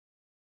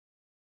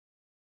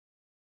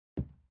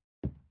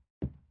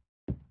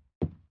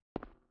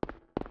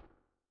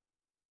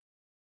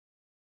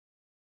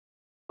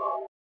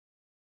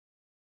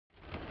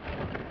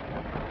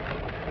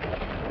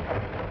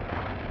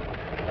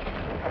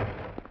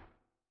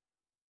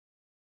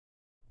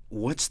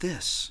What's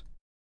this?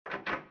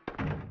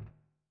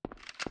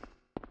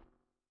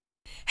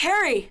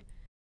 Harry!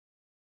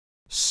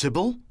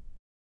 Sybil?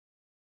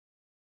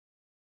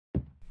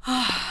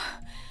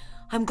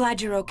 I'm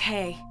glad you're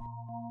okay.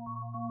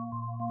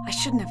 I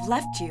shouldn't have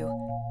left you.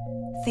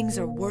 Things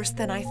are worse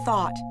than I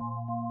thought.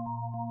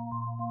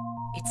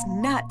 It's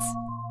nuts.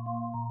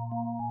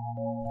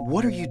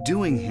 What are you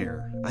doing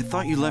here? I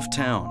thought you left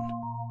town.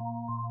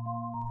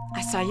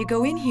 I saw you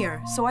go in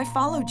here, so I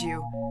followed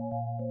you.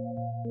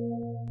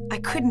 I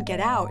couldn't get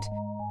out.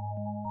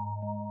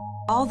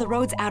 All the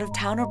roads out of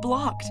town are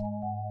blocked.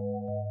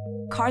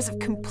 Cars have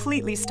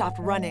completely stopped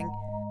running.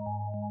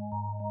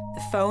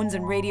 The phones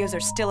and radios are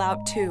still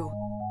out too.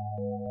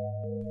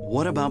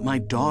 What about my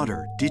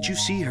daughter? Did you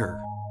see her?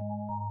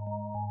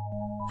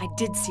 I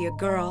did see a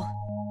girl.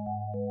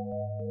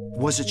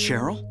 Was it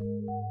Cheryl?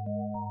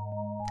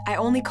 I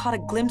only caught a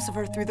glimpse of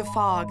her through the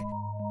fog.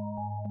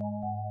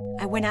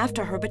 I went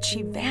after her, but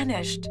she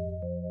vanished.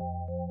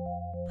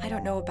 I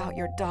don't know about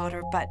your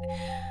daughter, but...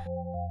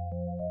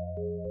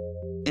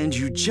 And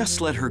you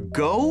just let her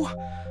go?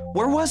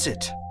 Where was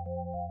it?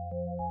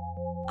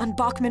 On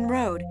Bachman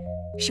Road.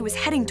 She was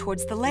heading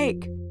towards the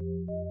lake.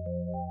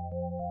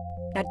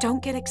 Now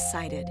don't get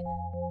excited.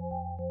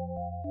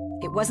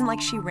 It wasn't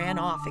like she ran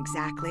off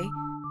exactly.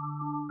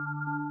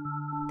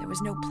 There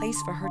was no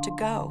place for her to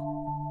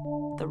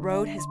go. The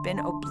road has been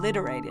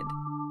obliterated.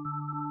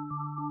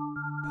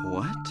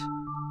 What?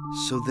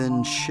 So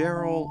then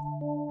Cheryl...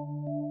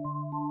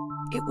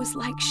 It was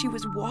like she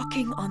was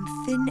walking on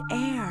thin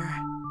air.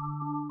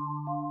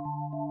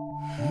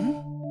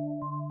 Hmm?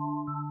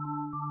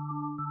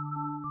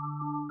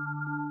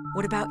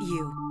 What about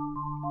you?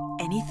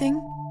 Anything?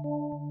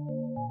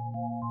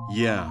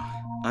 Yeah,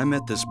 I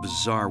met this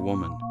bizarre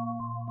woman.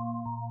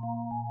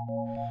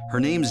 Her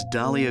name's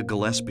Dahlia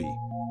Gillespie.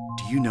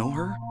 Do you know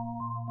her?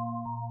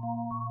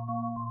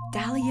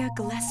 Dahlia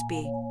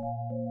Gillespie.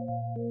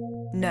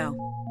 No.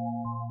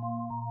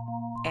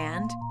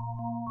 And?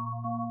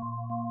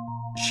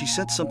 She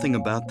said something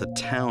about the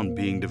town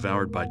being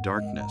devoured by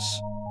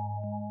darkness.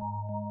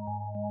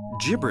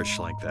 Gibberish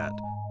like that.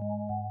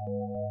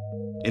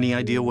 Any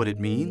idea what it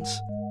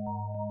means?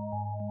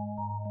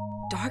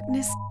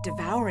 Darkness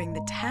devouring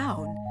the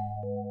town?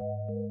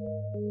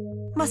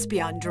 Must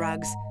be on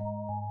drugs.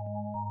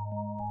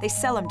 They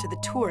sell them to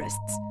the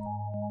tourists.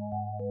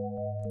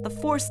 The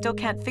force still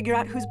can't figure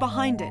out who's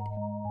behind it.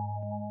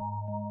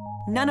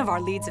 None of our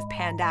leads have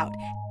panned out,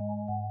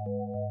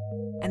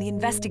 and the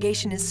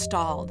investigation is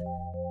stalled.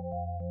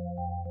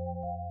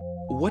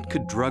 What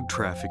could drug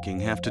trafficking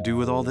have to do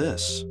with all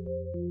this?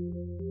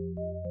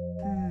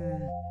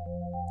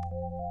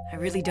 I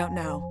really don't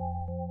know.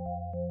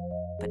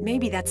 But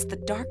maybe that's the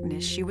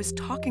darkness she was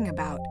talking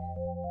about.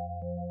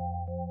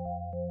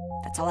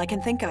 That's all I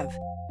can think of.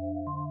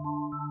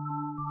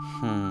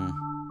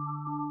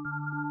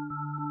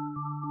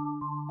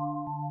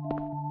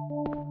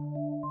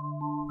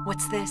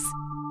 What's this?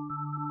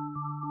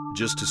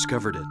 Just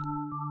discovered it.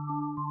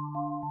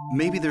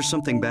 Maybe there's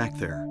something back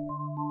there.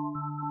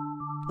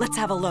 Let's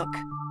have a look.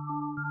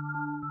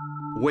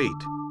 Wait.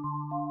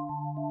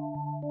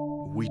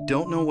 We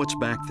don't know what's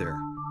back there.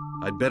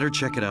 I'd better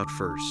check it out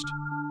first.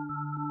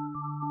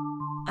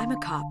 I'm a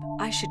cop.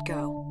 I should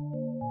go.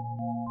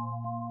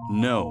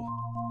 No,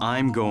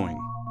 I'm going.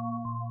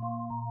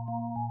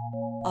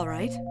 All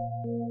right.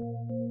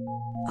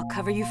 I'll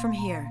cover you from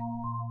here.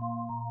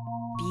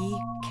 Be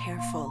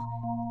careful.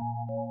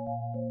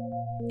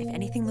 If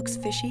anything looks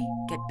fishy,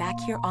 get back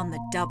here on the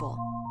double.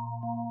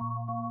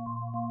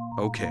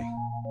 Okay.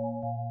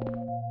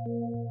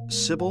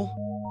 Sybil,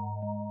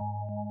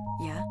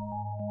 Yeah?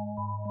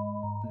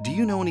 do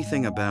you know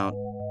anything about...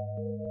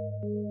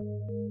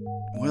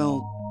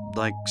 well,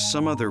 like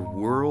some other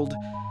world?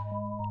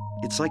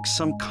 It's like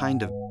some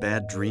kind of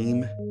bad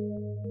dream.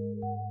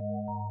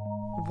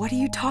 What are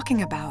you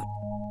talking about?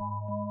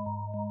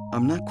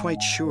 I'm not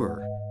quite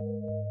sure.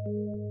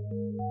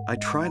 I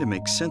try to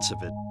make sense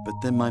of it, but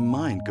then my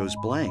mind goes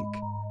blank.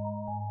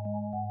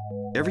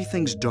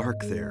 Everything's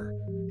dark there,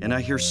 and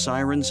I hear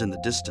sirens in the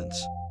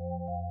distance.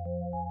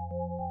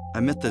 I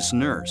met this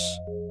nurse,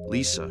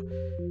 Lisa.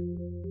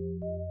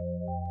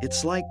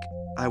 It's like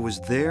I was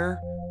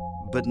there,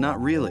 but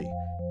not really.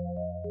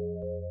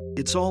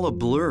 It's all a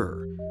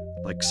blur,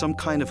 like some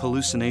kind of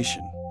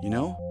hallucination, you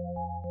know?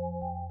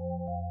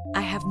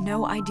 I have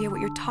no idea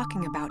what you're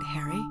talking about,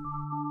 Harry.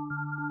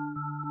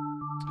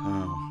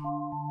 Oh.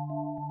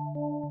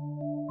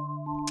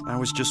 I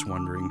was just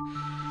wondering.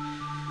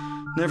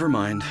 Never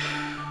mind.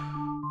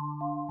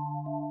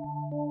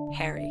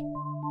 Harry,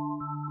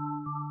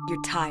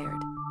 you're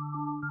tired.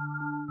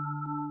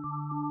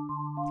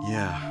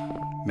 Yeah,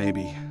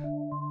 maybe.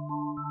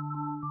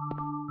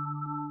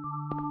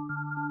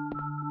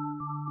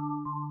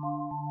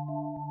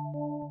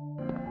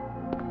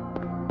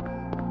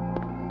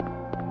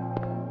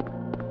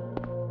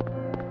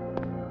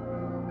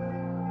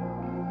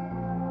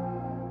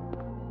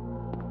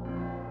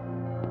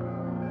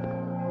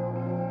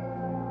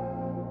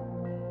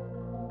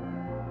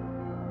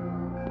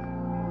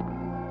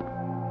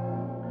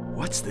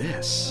 What's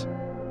this?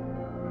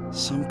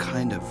 Some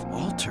kind of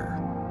altar.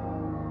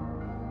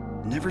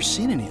 Never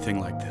seen anything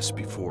like this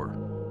before.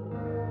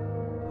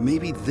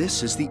 Maybe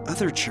this is the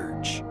other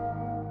church.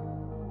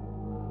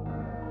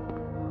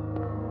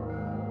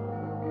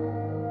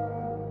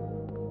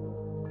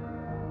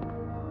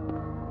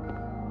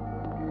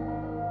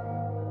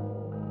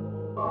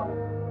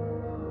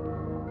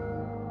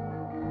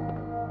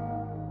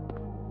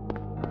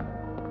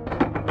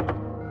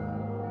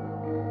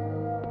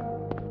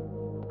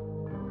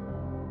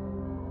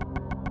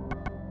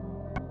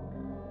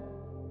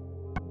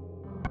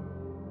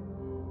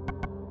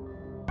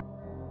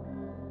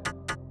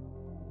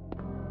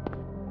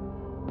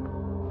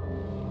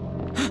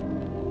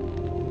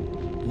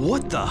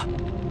 What the?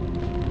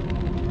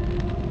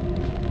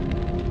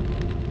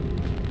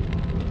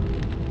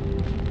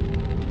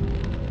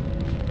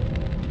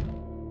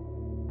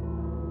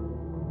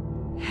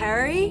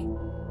 Harry?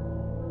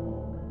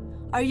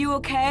 Are you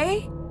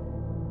okay?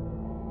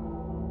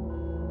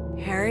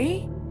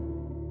 Harry?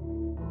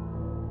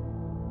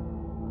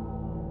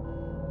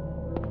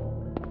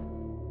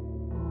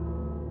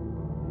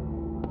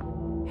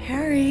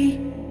 Harry?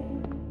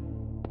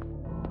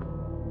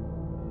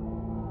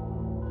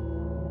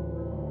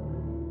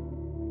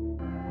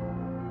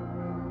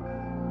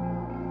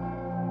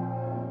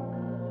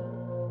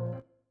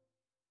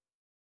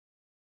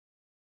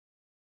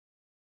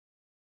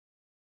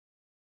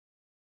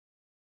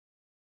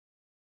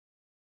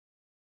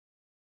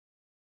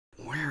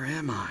 Where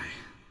am I?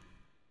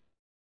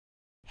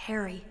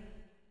 Harry.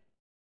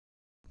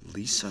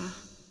 Lisa?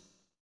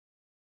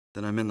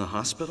 Then I'm in the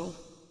hospital?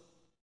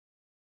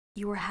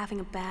 You were having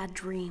a bad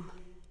dream.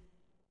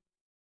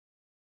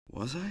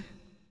 Was I?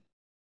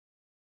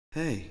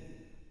 Hey,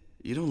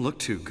 you don't look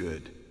too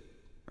good.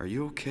 Are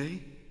you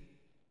okay?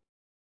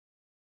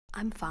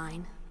 I'm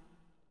fine.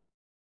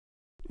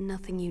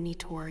 Nothing you need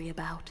to worry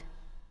about.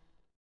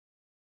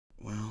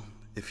 Well,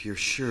 if you're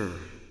sure.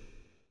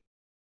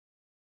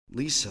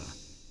 Lisa,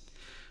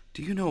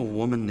 do you know a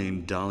woman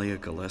named Dahlia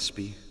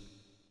Gillespie?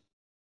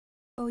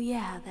 Oh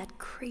yeah, that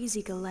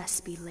crazy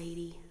Gillespie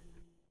lady.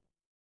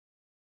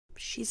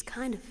 She's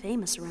kind of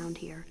famous around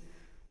here.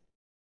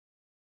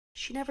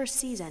 She never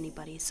sees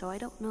anybody, so I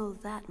don't know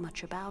that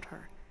much about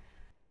her.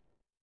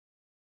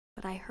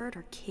 But I heard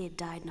her kid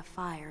died in a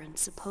fire, and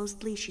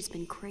supposedly she's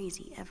been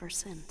crazy ever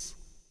since.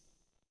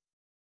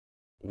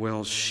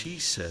 Well, she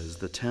says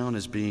the town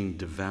is being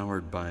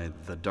devoured by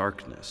the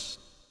darkness.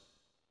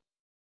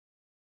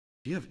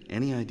 Do you have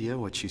any idea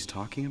what she's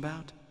talking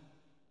about?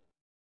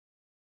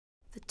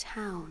 The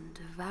town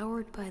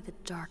devoured by the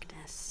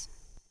darkness.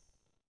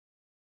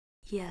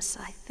 Yes,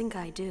 I think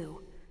I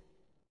do.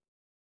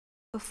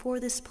 Before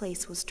this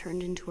place was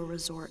turned into a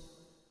resort,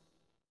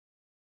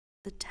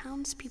 the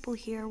townspeople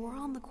here were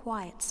on the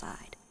quiet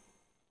side.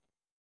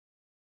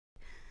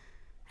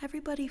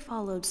 Everybody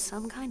followed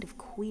some kind of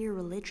queer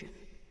religion.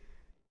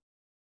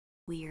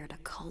 Weird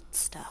occult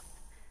stuff,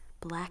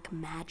 black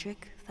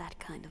magic, that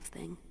kind of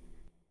thing.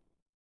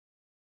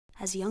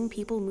 As young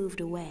people moved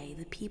away,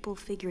 the people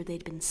figured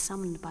they'd been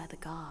summoned by the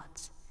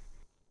gods.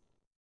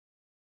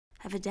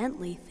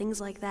 Evidently, things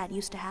like that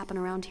used to happen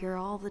around here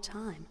all the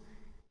time.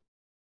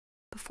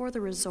 Before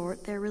the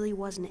resort, there really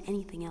wasn't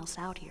anything else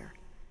out here.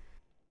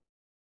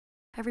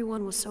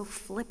 Everyone was so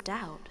flipped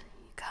out,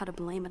 you gotta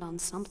blame it on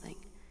something.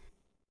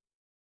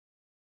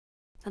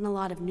 Then a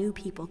lot of new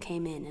people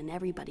came in and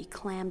everybody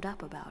clammed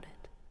up about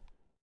it.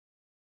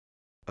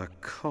 A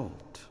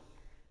cult.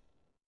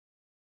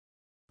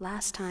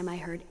 Last time I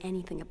heard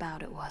anything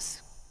about it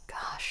was,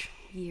 gosh,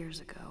 years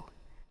ago.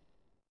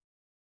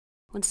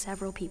 When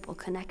several people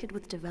connected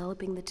with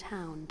developing the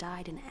town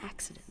died in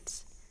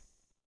accidents.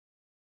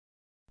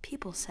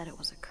 People said it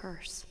was a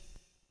curse.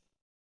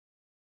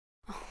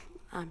 Oh,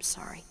 I'm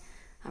sorry.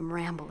 I'm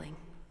rambling.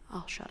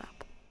 I'll shut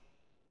up.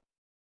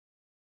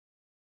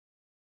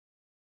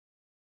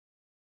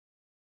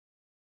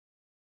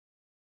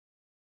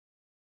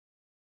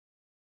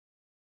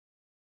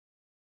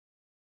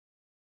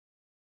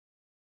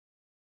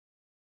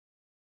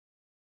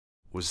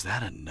 Was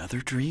that another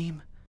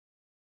dream?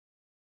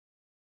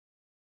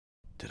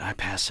 Did I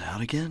pass out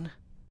again?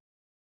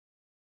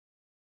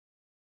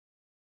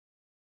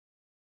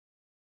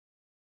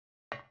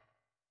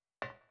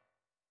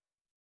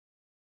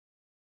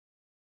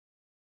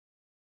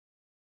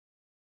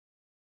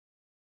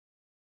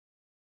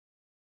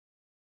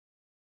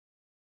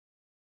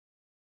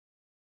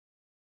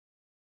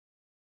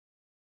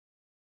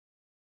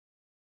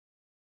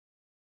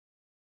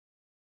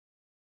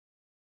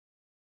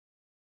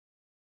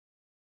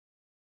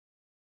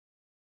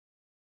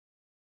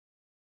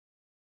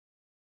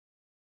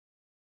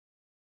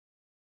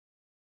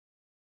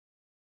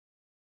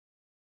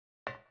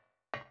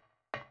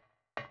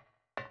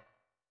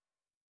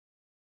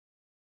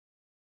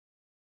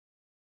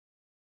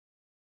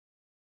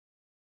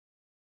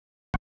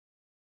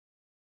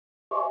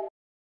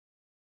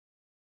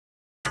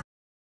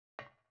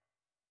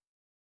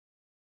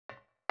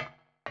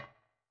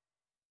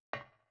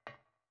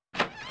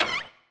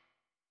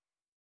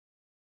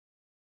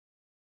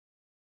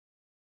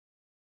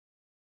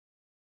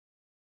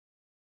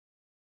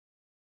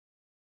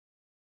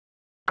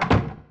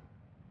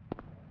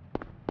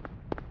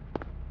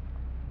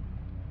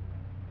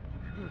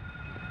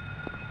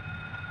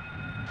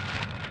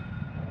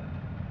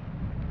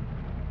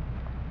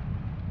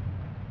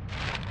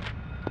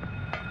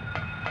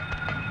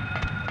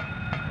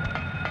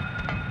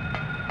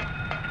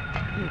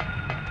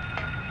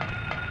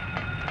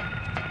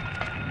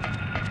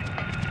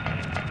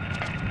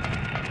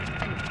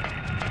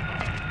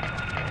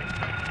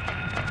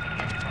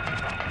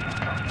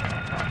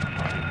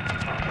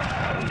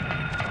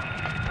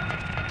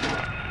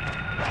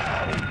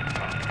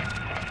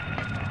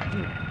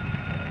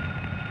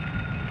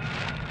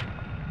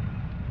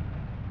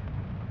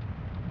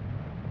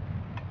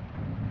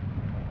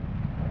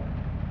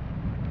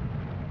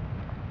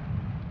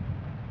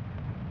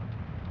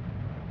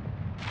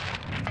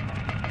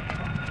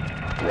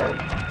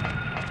 Cheryl!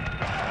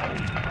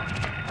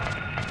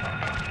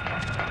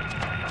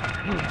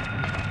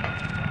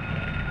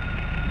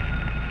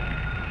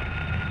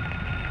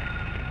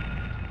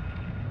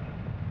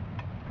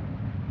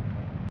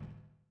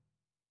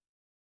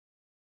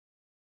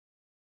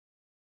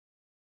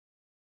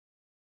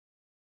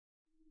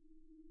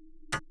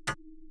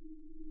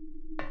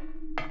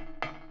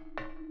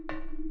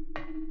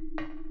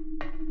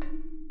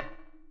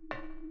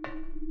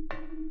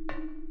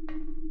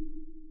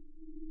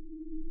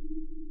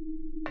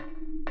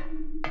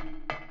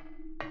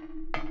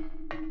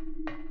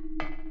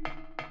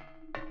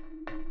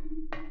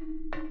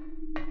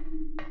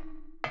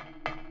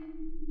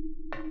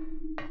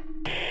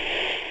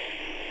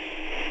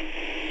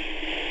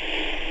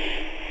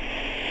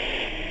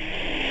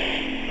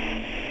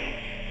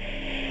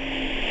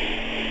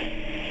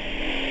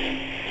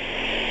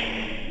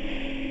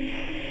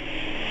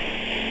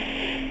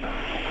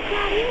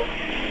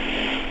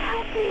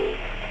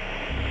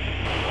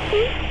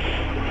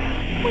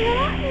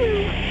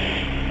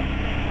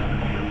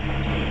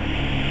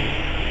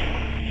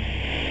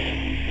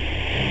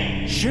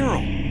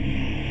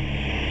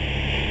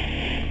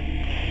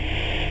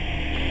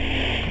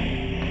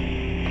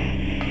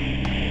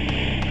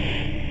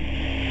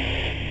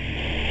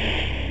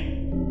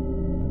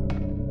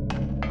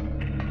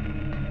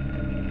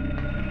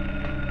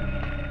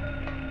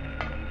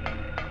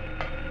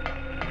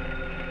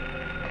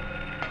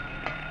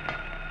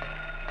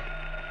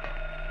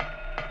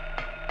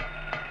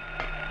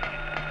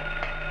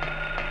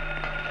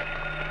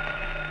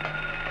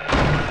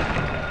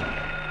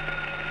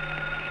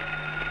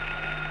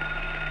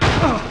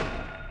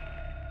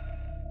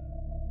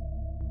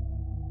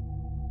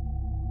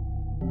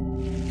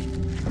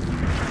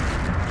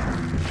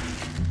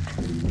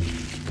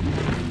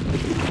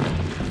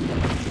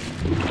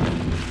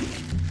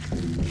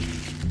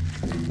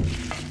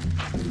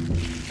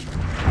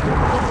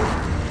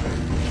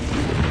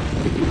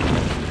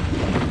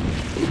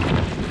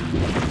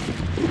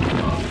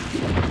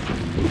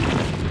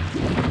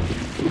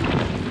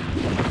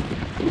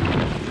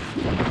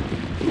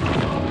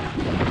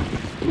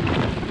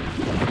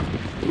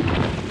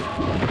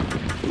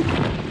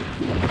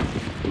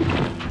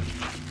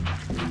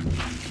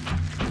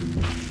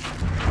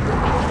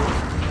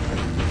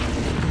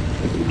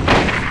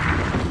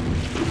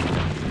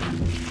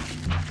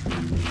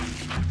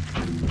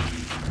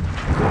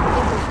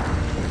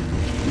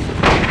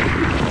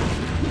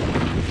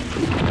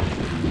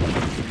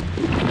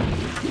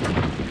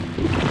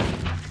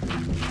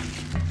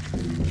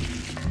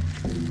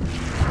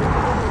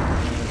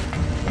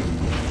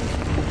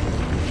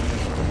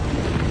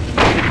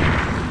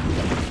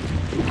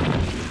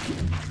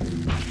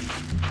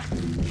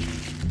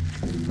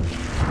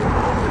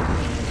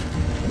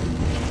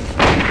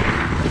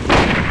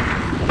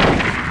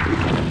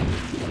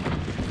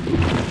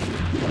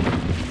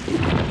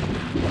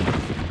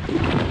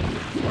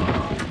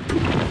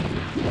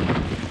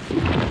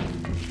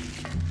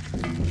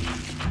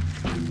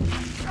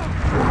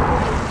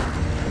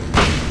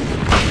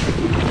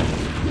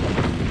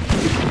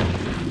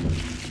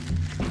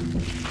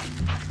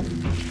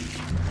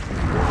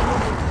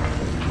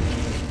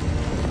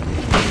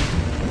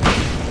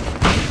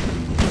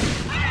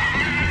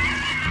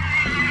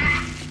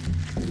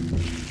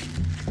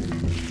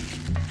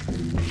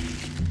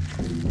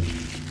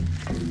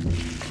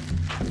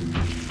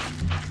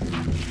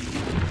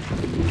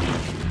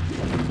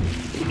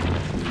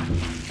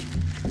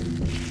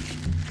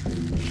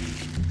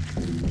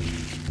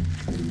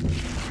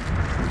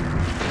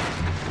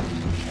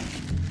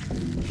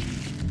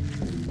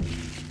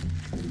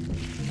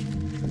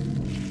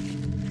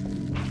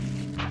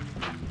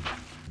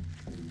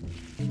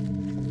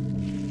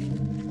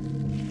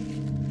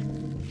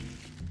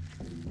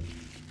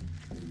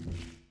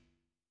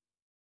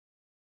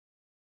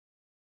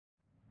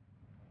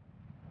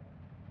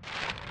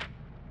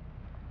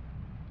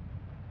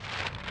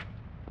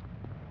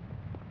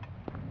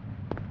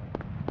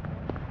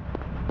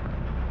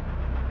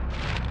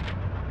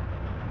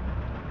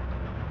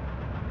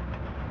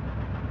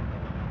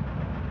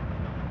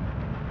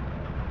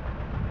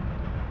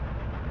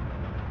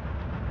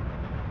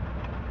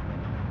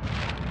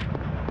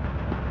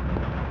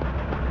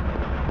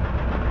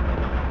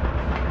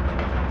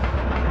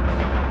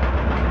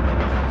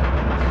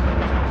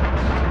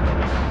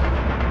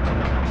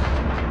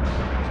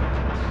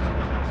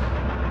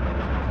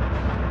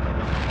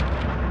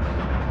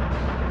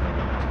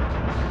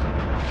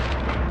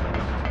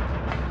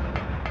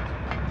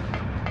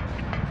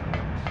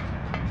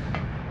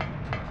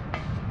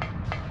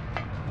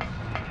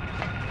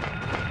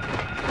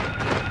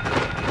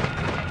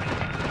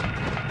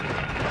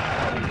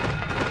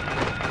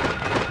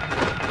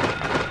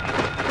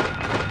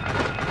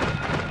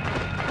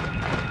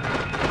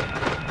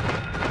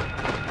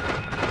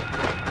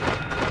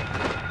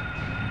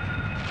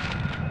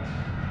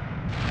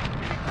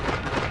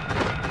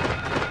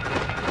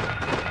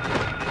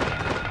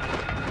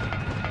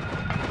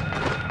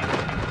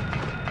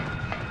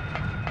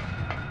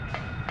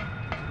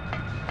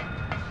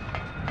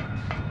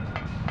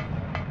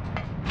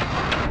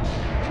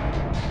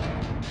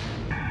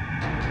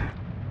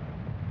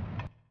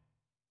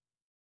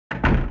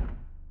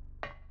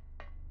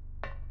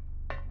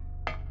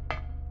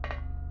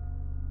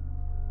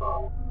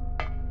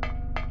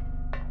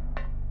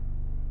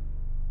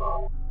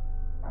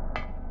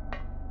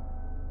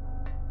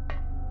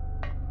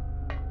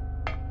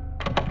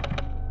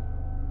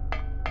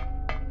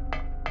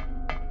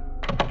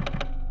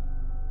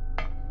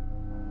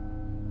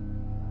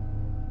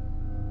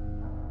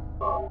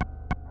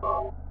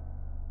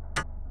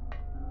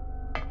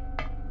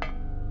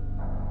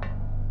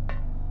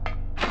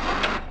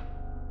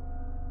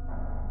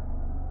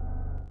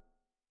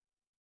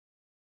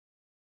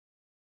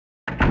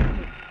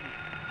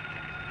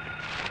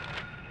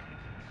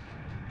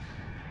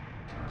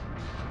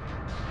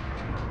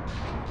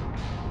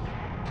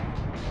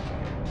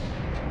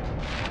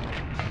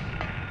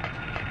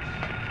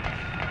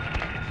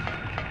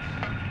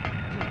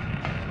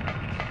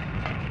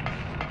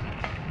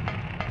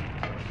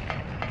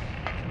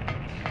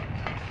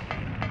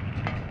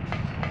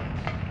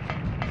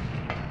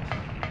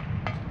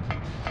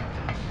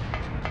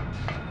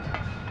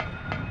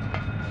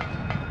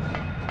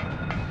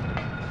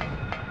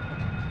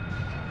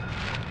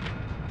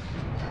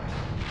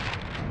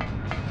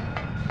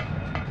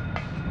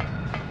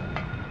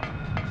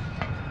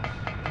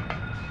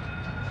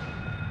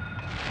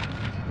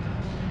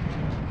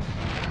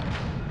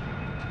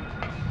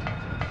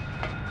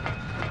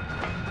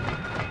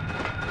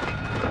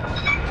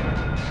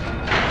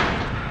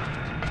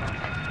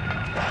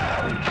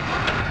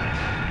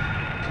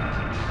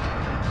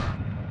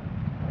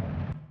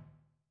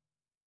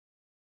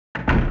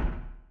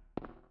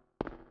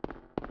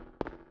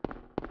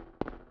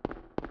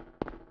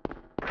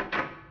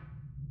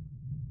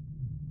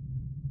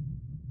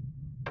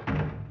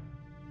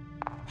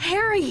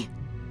 Harry!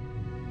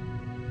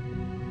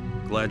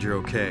 Glad you're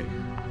okay.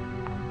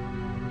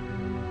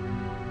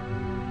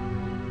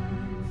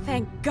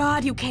 Thank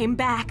God you came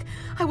back.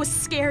 I was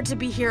scared to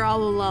be here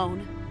all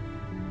alone.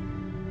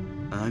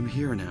 I'm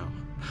here now.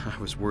 I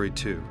was worried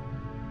too.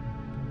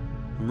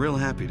 I'm real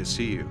happy to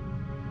see you.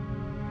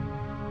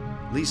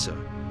 Lisa,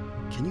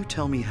 can you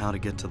tell me how to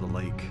get to the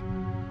lake?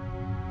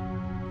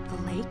 The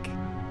lake?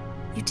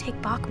 You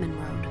take Bachman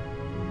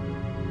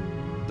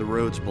Road. The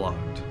road's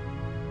blocked.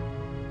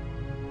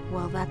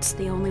 Well, that's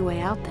the only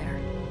way out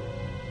there.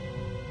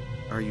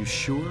 Are you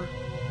sure?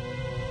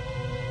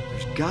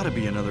 There's gotta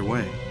be another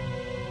way.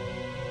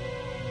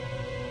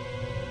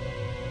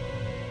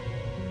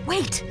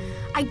 Wait!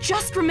 I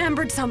just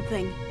remembered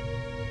something!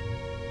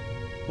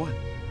 What?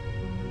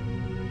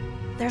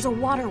 There's a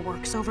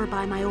waterworks over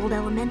by my old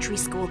elementary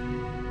school.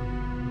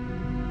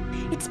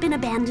 It's been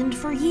abandoned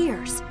for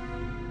years.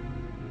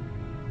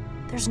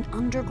 There's an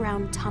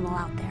underground tunnel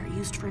out there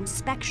used for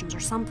inspections or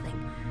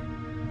something.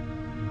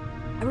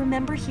 I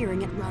remember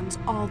hearing it runs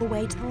all the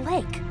way to the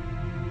lake.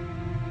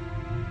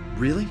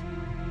 Really?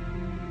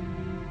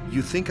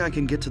 You think I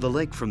can get to the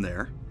lake from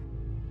there?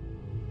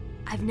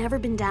 I've never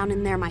been down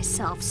in there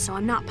myself, so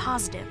I'm not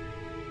positive.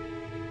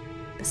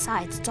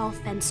 Besides, it's all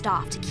fenced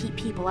off to keep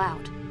people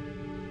out.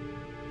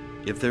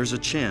 If there's a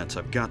chance,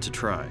 I've got to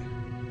try.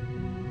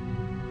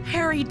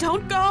 Harry,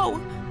 don't go!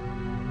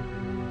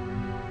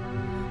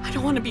 I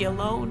don't want to be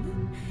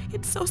alone.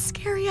 It's so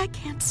scary, I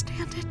can't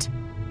stand it.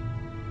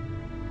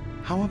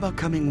 How about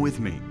coming with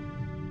me?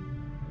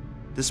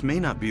 This may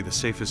not be the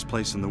safest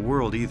place in the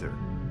world either.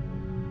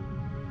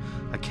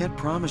 I can't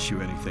promise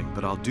you anything,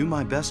 but I'll do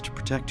my best to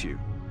protect you.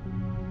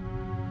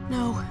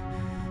 No.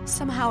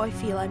 Somehow I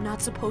feel I'm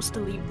not supposed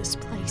to leave this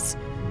place.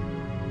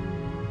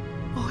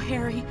 Oh,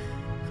 Harry,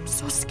 I'm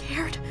so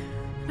scared,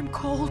 and I'm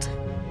cold.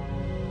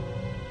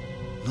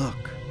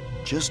 Look,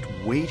 just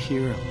wait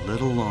here a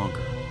little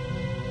longer.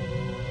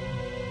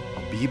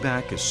 I'll be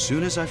back as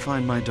soon as I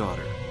find my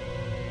daughter.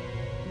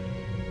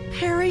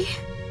 Harry?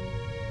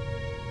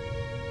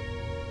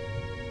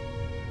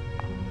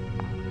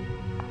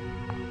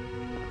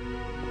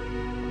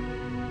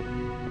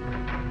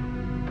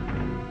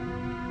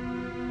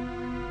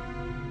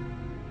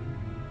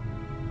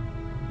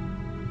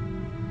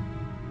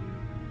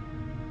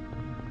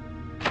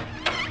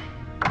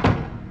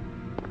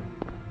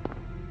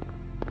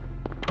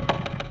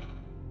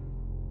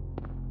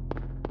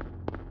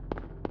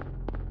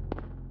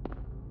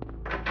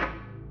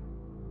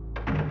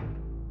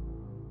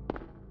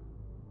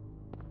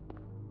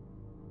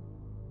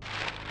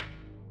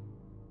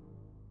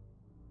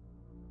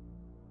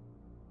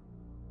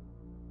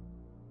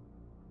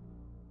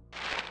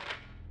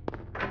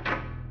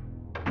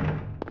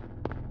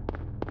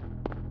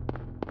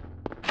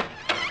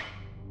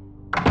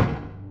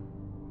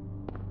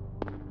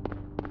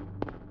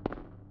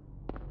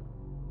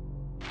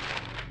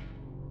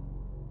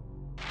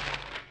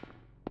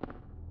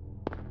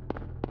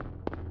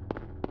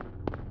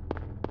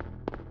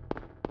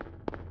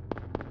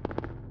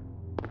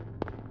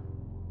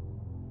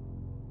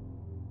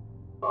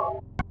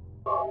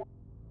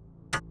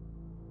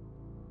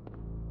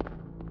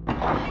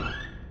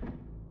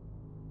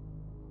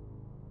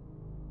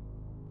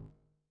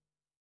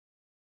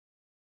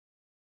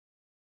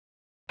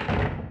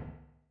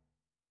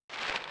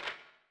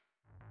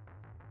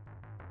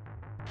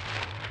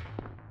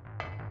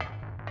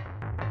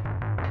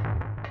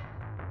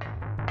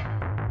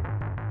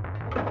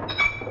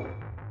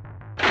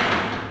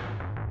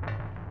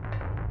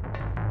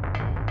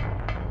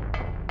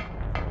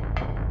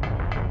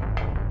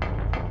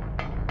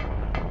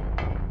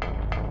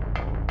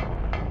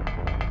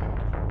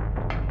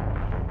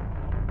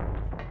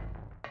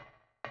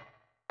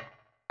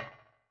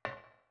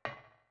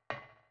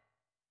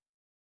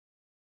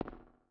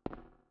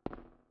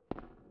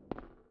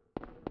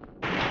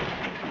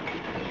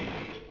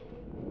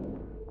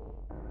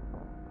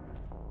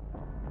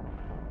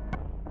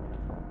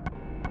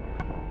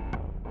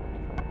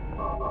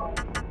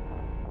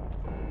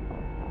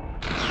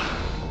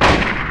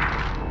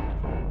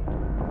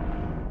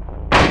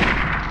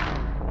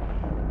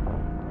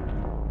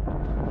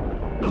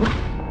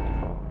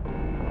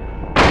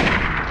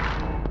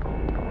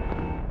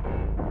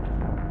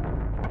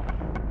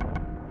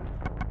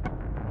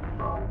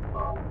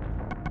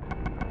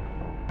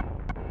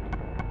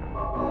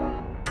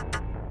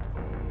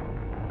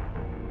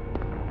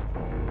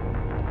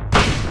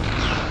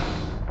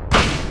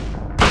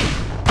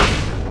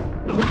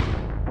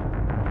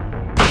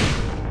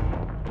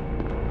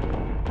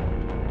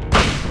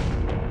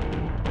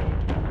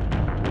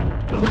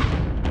 You